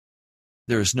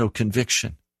 there is no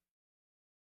conviction.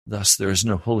 Thus, there is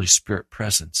no Holy Spirit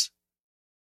presence.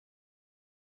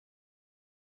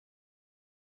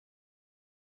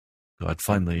 God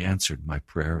finally answered my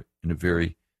prayer in a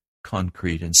very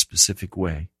concrete and specific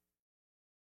way.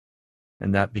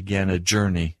 And that began a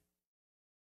journey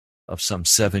of some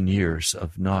 7 years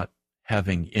of not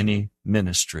having any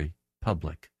ministry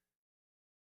public.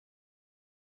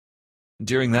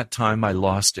 During that time, I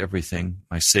lost everything,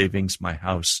 my savings, my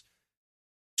house,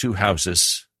 2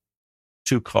 houses,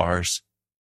 2 cars.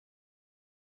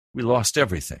 We lost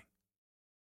everything.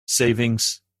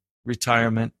 Savings,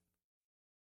 retirement.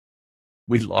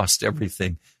 We lost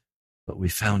everything, but we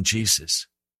found Jesus.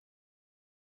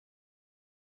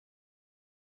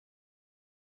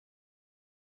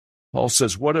 Paul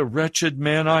says, "What a wretched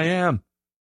man I am.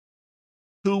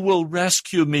 Who will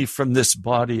rescue me from this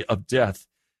body of death?"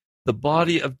 The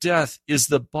body of death is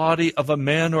the body of a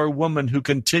man or woman who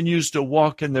continues to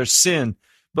walk in their sin,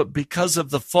 but because of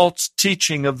the false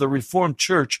teaching of the Reformed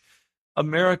Church,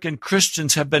 American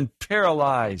Christians have been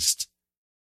paralyzed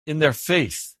in their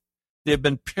faith. They have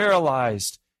been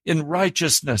paralyzed in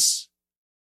righteousness.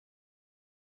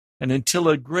 And until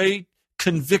a great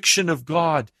conviction of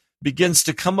God begins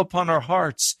to come upon our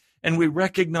hearts, and we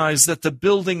recognize that the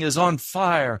building is on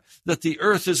fire, that the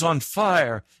earth is on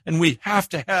fire, and we have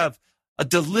to have a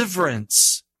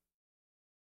deliverance.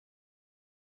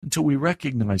 Until we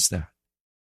recognize that,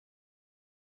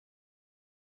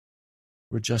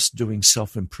 we're just doing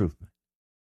self-improvement,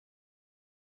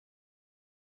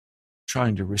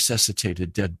 trying to resuscitate a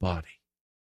dead body.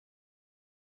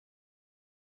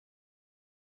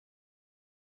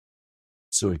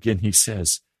 So again, he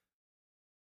says,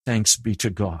 thanks be to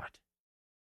God.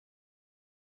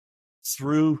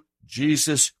 Through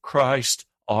Jesus Christ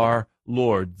our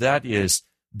Lord, that is,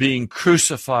 being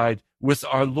crucified with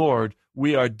our Lord,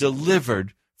 we are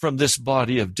delivered from this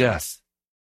body of death.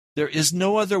 There is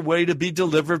no other way to be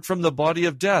delivered from the body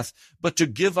of death but to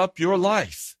give up your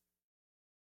life,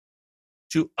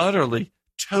 to utterly,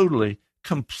 totally,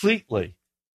 completely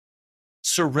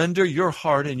surrender your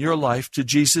heart and your life to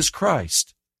Jesus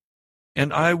Christ.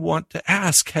 And I want to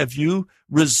ask, have you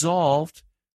resolved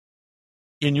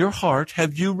in your heart,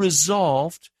 have you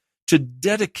resolved to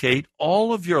dedicate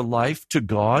all of your life to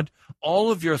God, all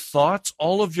of your thoughts,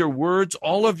 all of your words,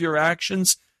 all of your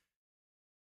actions?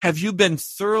 Have you been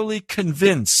thoroughly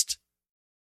convinced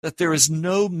that there is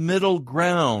no middle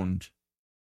ground?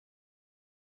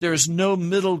 There is no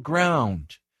middle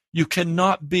ground. You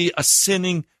cannot be a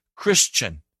sinning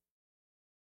Christian.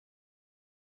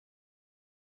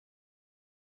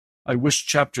 I wish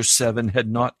chapter 7 had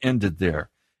not ended there.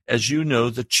 As you know,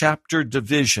 the chapter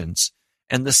divisions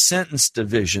and the sentence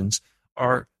divisions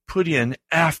are put in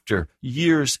after,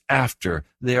 years after.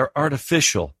 They are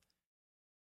artificial.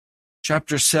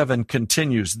 Chapter 7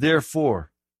 continues,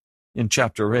 therefore, in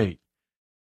chapter 8,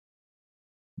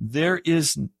 there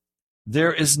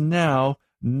is now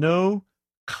no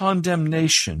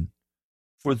condemnation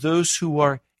for those who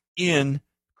are in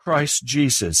Christ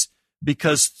Jesus,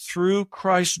 because through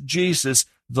Christ Jesus,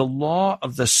 the law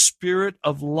of the Spirit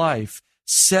of life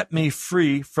set me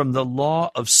free from the law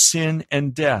of sin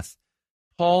and death.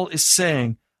 Paul is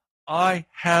saying, I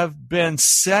have been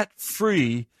set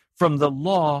free from the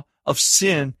law of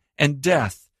sin and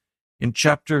death. In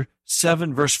chapter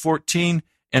 7, verse 14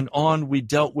 and on, we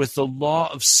dealt with the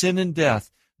law of sin and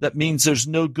death. That means there's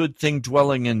no good thing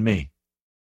dwelling in me.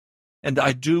 And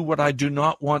I do what I do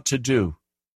not want to do.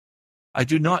 I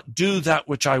do not do that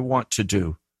which I want to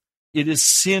do. It is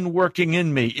sin working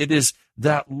in me. It is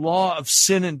that law of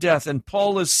sin and death. And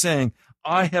Paul is saying,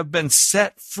 I have been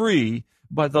set free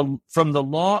from the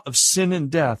law of sin and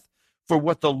death, for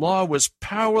what the law was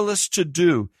powerless to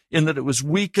do, in that it was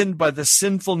weakened by the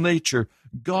sinful nature,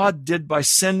 God did by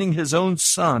sending his own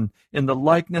Son in the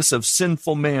likeness of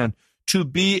sinful man to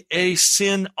be a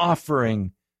sin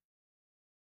offering.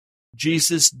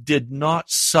 Jesus did not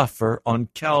suffer on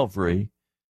Calvary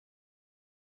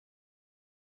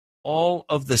all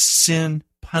of the sin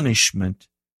punishment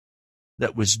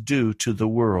that was due to the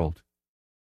world.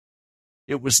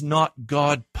 It was not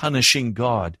God punishing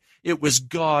God. It was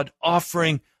God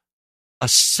offering a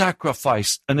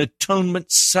sacrifice, an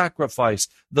atonement sacrifice,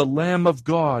 the Lamb of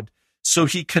God, So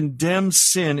he condemns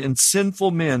sin in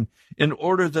sinful men in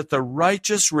order that the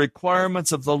righteous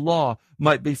requirements of the law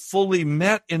might be fully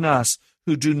met in us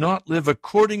who do not live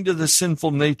according to the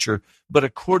sinful nature, but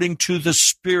according to the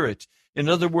Spirit. In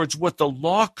other words, what the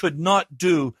law could not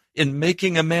do in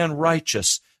making a man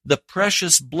righteous, the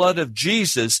precious blood of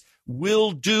Jesus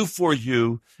will do for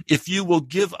you if you will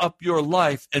give up your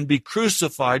life and be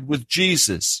crucified with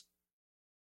Jesus.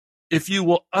 If you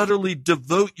will utterly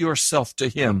devote yourself to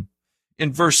him.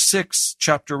 In verse 6,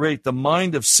 chapter 8, the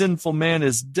mind of sinful man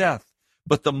is death,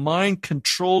 but the mind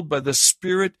controlled by the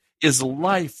Spirit is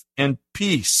life and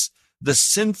peace. The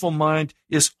sinful mind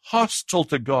is hostile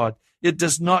to God. It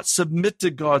does not submit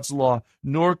to God's law,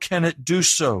 nor can it do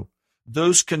so.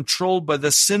 Those controlled by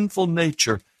the sinful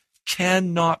nature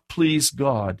cannot please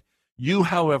God. You,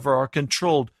 however, are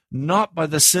controlled not by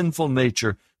the sinful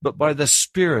nature, but by the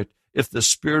Spirit, if the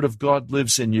Spirit of God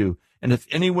lives in you. And if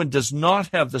anyone does not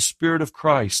have the Spirit of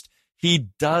Christ, he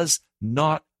does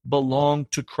not belong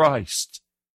to Christ.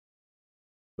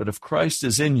 But if Christ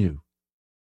is in you,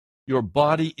 your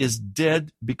body is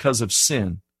dead because of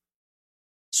sin,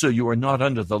 so you are not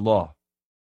under the law.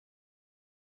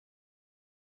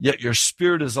 Yet your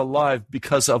spirit is alive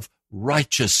because of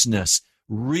righteousness,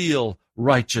 real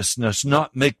righteousness,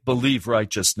 not make-believe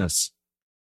righteousness.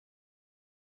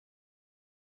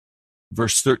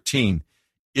 Verse 13,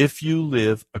 if you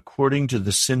live according to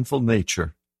the sinful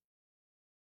nature,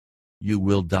 you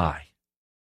will die.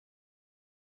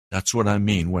 That's what I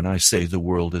mean when I say the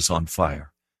world is on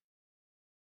fire.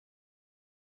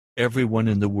 Everyone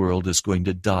in the world is going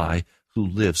to die who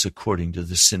lives according to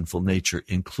the sinful nature,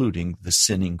 including the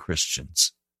sinning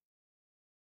Christians.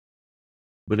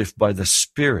 But if by the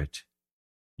Spirit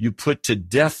you put to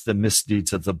death the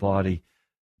misdeeds of the body,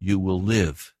 you will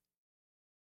live.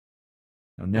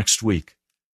 Now, next week,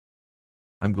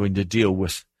 I'm going to deal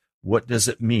with what does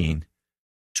it mean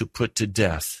to put to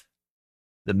death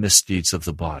the misdeeds of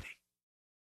the body.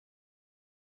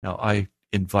 Now, I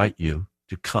invite you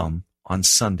to come on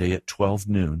Sunday at 12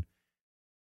 noon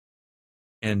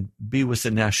and be with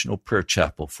the National Prayer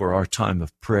Chapel for our time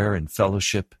of prayer and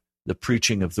fellowship, the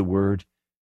preaching of the Word.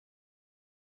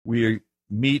 We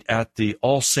meet at the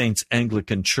All Saints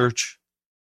Anglican Church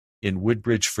in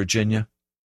Woodbridge, Virginia.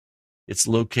 It's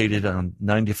located on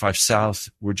 95 South.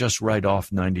 We're just right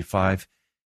off 95.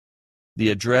 The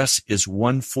address is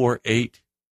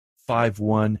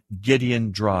 14851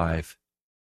 Gideon Drive,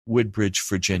 Woodbridge,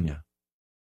 Virginia,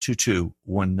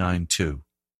 22192.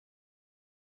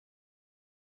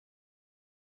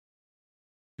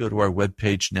 Go to our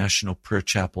webpage,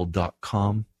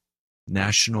 nationalprayerchapel.com,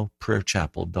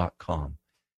 nationalprayerchapel.com,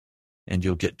 and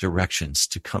you'll get directions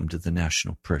to come to the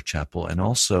National Prayer Chapel, and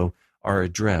also our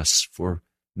address for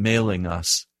mailing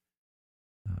us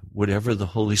whatever the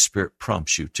Holy Spirit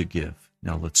prompts you to give.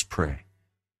 Now let's pray.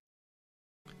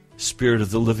 Spirit of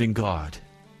the living God,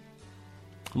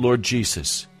 Lord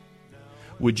Jesus,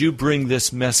 would you bring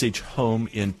this message home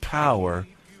in power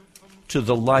to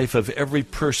the life of every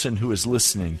person who is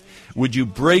listening? Would you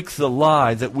break the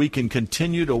lie that we can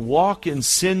continue to walk in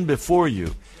sin before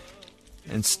you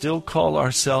and still call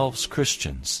ourselves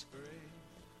Christians?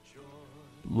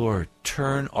 Lord,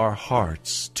 turn our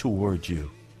hearts toward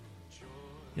you.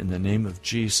 In the name of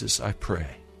Jesus, I pray.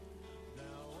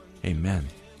 Amen.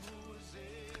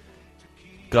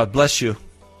 God bless you.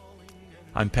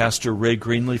 I'm Pastor Ray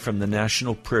Greenley from the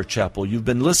National Prayer Chapel. You've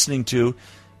been listening to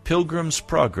Pilgrim's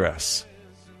Progress.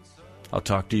 I'll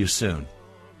talk to you soon.